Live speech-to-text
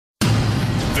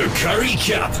The Currie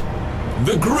Cup,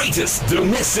 the greatest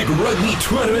domestic rugby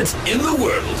tournament in the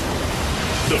world.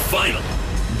 The final,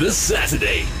 this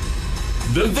Saturday.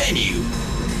 The venue,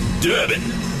 Durban.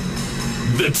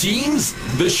 The teams,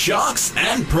 the Sharks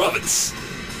and Province.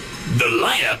 The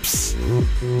lineups.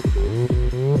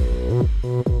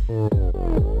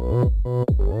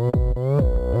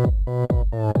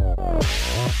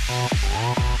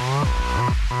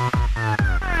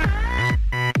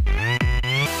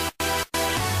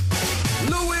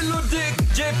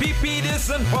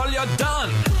 Peterson, Paul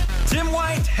Jordan, Tim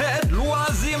Whitehead,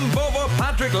 Loazim, Bovo,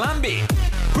 Patrick Lambie,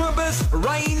 Kurbis,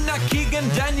 Raina Keegan,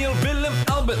 Daniel Willem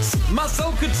Alberts,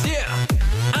 Marcel Coutier,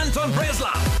 Anton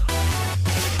Breslau,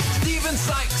 Steven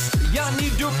Sykes, Yanni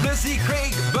Duplessis,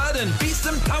 Craig Burden,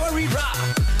 Beeston Tawarira,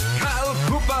 Kyle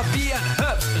Cooper, Vian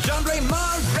Herbst, Jean-Ray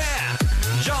Marrère,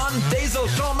 John Dazel,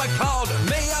 Sean McCall,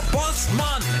 Maya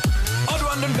Bosman,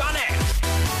 Odwan Dungane,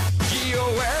 Gio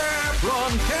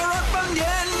Ron, Carrot Van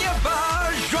Yen,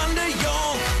 Bar, Juan de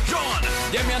Jong, John,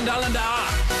 Damian Dallenda,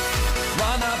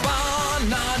 Rana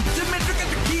Bana, Dimitri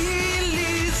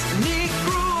Katakilis, Nick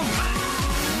Groom,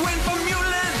 Gwen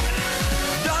Vermeulen,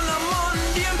 Donna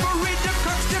Mondi, and Burrito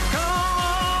Coxticon.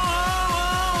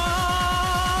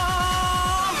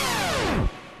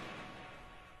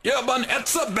 Yeah, but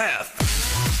it's a bath.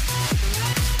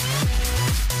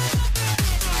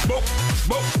 Boop,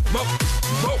 boop, boop,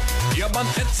 boop. Yeah, man,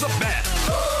 it's a bad.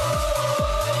 Oh,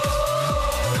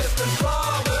 it's the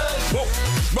Province. Whoa,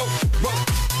 whoa, whoa,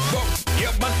 whoa.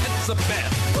 Yeah, man, it's a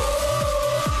bad.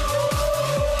 Oh,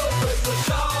 it's the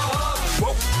Sharks.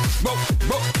 Whoa, whoa,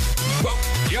 whoa, whoa.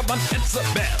 Yeah, man, it's a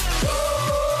bad.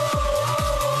 Oh,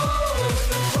 it's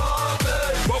the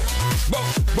Province. Whoa, whoa,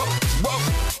 whoa, whoa.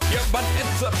 Yeah, man,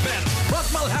 it's a bad.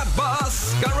 Rosmal Habas,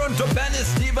 Garon Tobanis,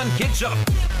 Stephen Kitchup.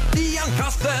 Ian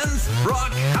Costens,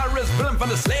 Brock Harris, Willem van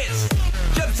der Slees,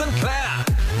 Jepson Clare,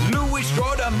 Louis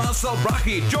Schroeder, Marcel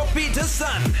Brachi, Joe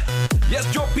Peterson. Yes,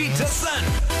 Joe Peterson.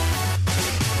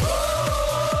 Oh,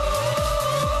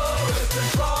 it's the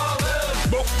Province.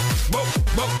 Boop, boop,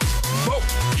 boop, boop.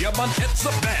 Yeah, man, it's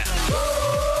a band.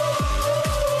 Oh,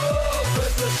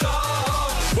 it's the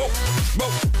Sharks. Boop,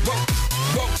 boop, boop,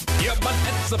 boop. Yeah, man,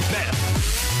 it's a band.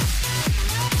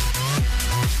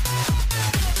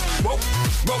 Whoa,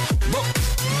 whoa, whoa,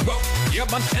 whoa. Yeah,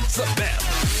 man, it's a band.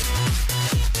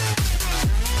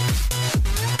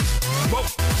 Whoa,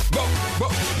 whoa, whoa,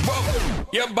 whoa.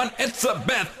 Yeah, man, it's a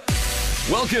band.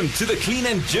 Welcome to the Clean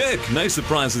and Jerk. No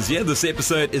surprises here. This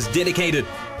episode is dedicated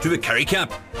to the Currie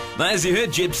Cup. Now, as you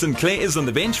heard, Jeb Sinclair is on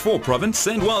the bench for Province,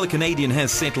 and while the Canadian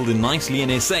has settled in nicely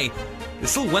in SA, there's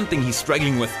still one thing he's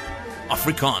struggling with: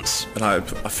 Afrikaans. And I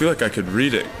feel like I could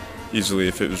read it easily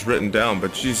if it was written down,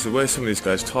 but geez, the way some of these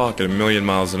guys talk at 1,000,000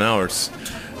 miles an hour, it's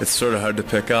sort of hard to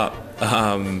pick up.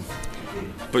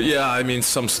 But yeah, I mean,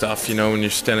 some stuff, you know, when you're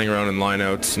standing around in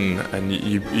lineouts and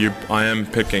I am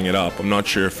picking it up. I'm not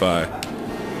sure if I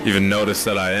even notice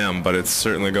that I am, but it's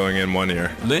certainly going in one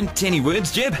ear. Learn 10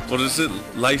 words, Jeb. What is it?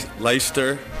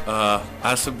 Leicester,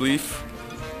 Asableaf,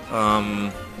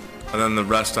 and then the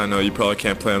rest I know you probably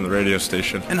can't play on the radio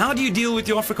station. And how do you deal with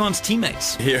your Afrikaans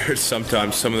teammates? Here,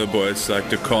 sometimes some of the boys, like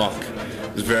de Kock,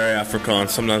 is very Afrikaans.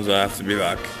 Sometimes I have to be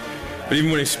like... But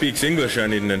even when he speaks English, I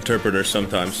need an interpreter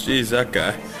sometimes. Jeez, that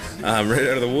guy. Right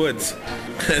out of the woods.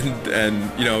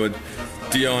 and you know,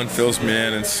 Dion fills me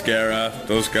in, and Scara,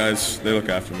 those guys, they look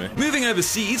after me. Moving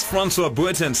overseas, Francois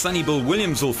Botha and Sonny Bill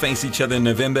Williams will face each other in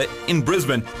November in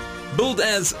Brisbane. Billed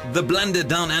as the Blunder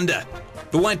Down Under,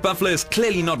 the White Buffalo is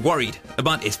clearly not worried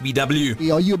about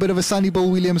SBW. Are you a bit of a Sonny Bill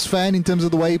Williams fan in terms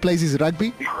of the way he plays his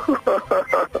rugby?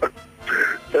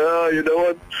 You know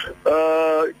what?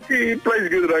 He plays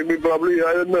good rugby, probably.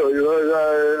 I don't know. You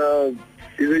know,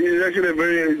 he's actually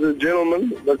he's a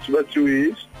gentleman. That's who he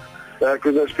is.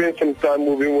 Because I spent some time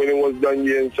with him when he was down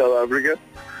here in South Africa.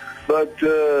 But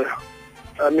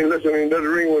I mean, listen, in that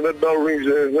ring, when that bell rings,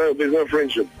 there's no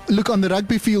friendship. Look, on the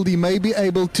rugby field, he may be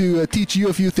able to teach you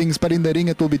a few things, but in the ring,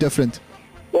 it will be different.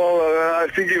 Well, I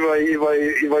think if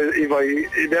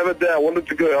the other day I wanted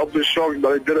to go help the Sharks,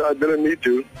 but I didn't need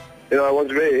to. You know, I was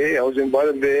there. I was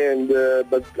invited there, and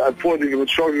but I thought if the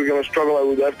Sharks were going to struggle, I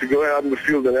would have to go out in the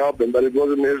field and help them, but it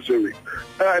wasn't necessary.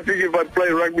 I think if I play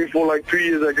rugby for like 2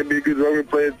 years, I can be a good rugby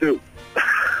player too.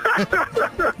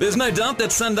 There's no doubt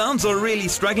that Sundowns are really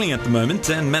struggling at the moment,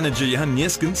 and manager Johan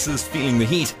Neeskens is feeling the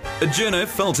heat. A journo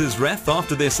felt his wrath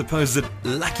after their supposed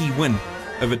lucky win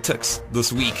over Tuks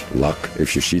this week. Luck.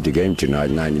 If you see the game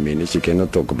tonight, 90 minutes, you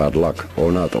cannot talk about luck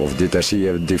or not. Or did I see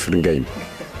a different game?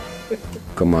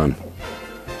 Come on.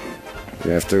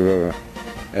 You have to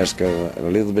ask a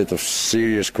little bit of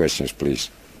serious questions, please.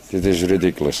 It is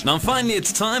ridiculous. Now finally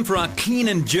it's time for our clean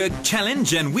and jerk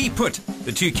challenge, and we put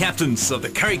the two captains of the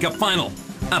Currie Cup final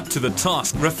up to the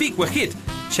task. Rafiq Wahid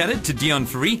chatted to Dion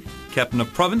Fourie, captain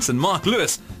of Province, and Mark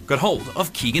Lewis got hold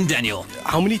of Keegan Daniel.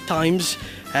 How many times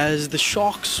has the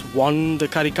Sharks won the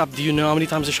Currie Cup? Do you know how many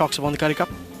times the Sharks have won the Currie Cup?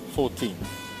 14.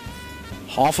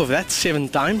 Half of that, 7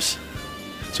 times.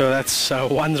 So that's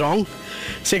one wrong.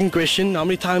 Second question, how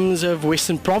many times have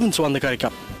Western Province won the Currie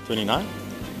Cup? 29.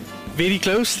 Very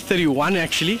close, 31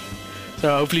 actually.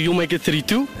 So hopefully you'll make it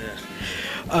 32.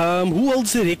 Yeah. Who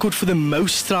holds the record for the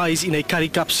most tries in a Currie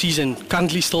Cup season?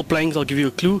 Currently still playing, so I'll give you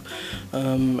a clue.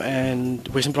 And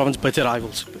Western Province bitter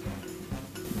rivals.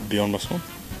 Beyond Basson.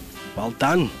 Well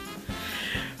done.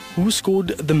 Who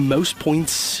scored the most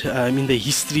points in the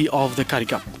history of the Currie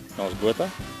Cup? That was Botha.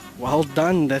 Well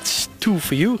done, that's 2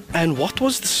 for you. And what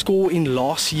was the score in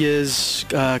last year's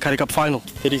Currie Cup final?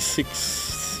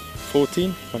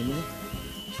 36-14, I remember.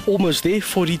 Almost there,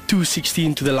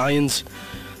 42-16 to the Lions.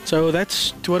 So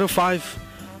that's 2 out of 5.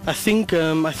 I think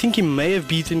he may have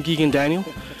beaten Keegan Daniel.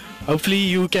 Hopefully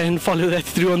you can follow that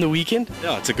through on the weekend.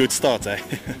 Yeah, it's a good start, eh?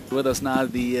 With us now,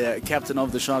 the captain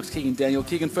of the Sharks, Keegan Daniel.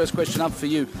 Keegan, first question up for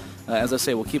you. As I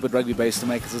say, we'll keep it rugby-based to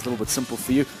make this a little bit simple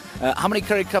for you. How many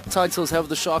Currie Cup titles have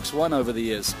the Sharks won over the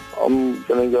years? I'm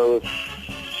going to go with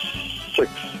 6.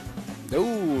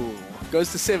 Ooh,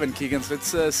 goes to 7, Keegan. So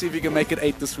let's see if you can make it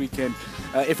 8 this weekend.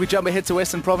 If we jump ahead to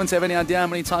Western Province, have any idea how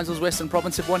many titles Western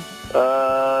Province have won?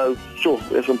 Sure,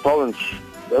 Western Province.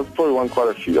 They've probably won quite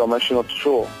a few. I'm actually not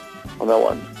sure on that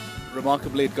one.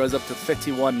 Remarkably, it goes up to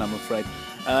 31, I'm afraid.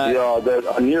 I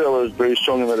knew I was very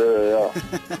strong in that area, yeah.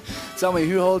 Tell me,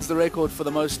 who holds the record for the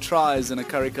most tries in a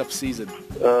Currie Cup season?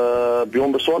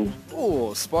 Beyond Basson.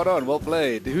 Oh, spot on, well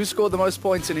played. Who scored the most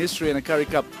points in history in a Currie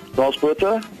Cup?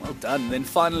 Botha. Well done. Then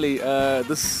finally,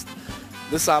 this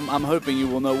I'm hoping you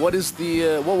will know. What was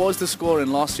the score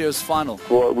in last year's final?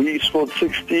 Well, we scored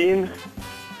 16,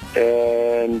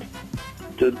 and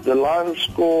the Lions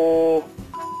score...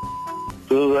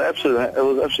 It was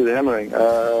absolutely hammering.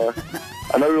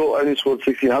 I know we only scored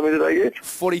 16. How many did I get?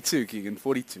 42, Keegan,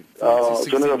 42. So I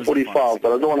got 45,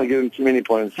 but I don't want to give him too many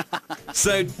points.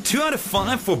 So 2 out of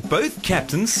 5 for both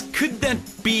captains. Could that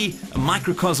be a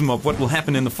microcosm of what will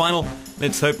happen in the final?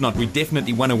 Let's hope not. We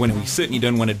definitely want to win. We certainly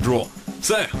don't want to draw.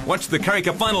 So watch the Currie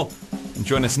Cup final and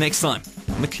join us next time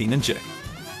on the Clean and Jerk.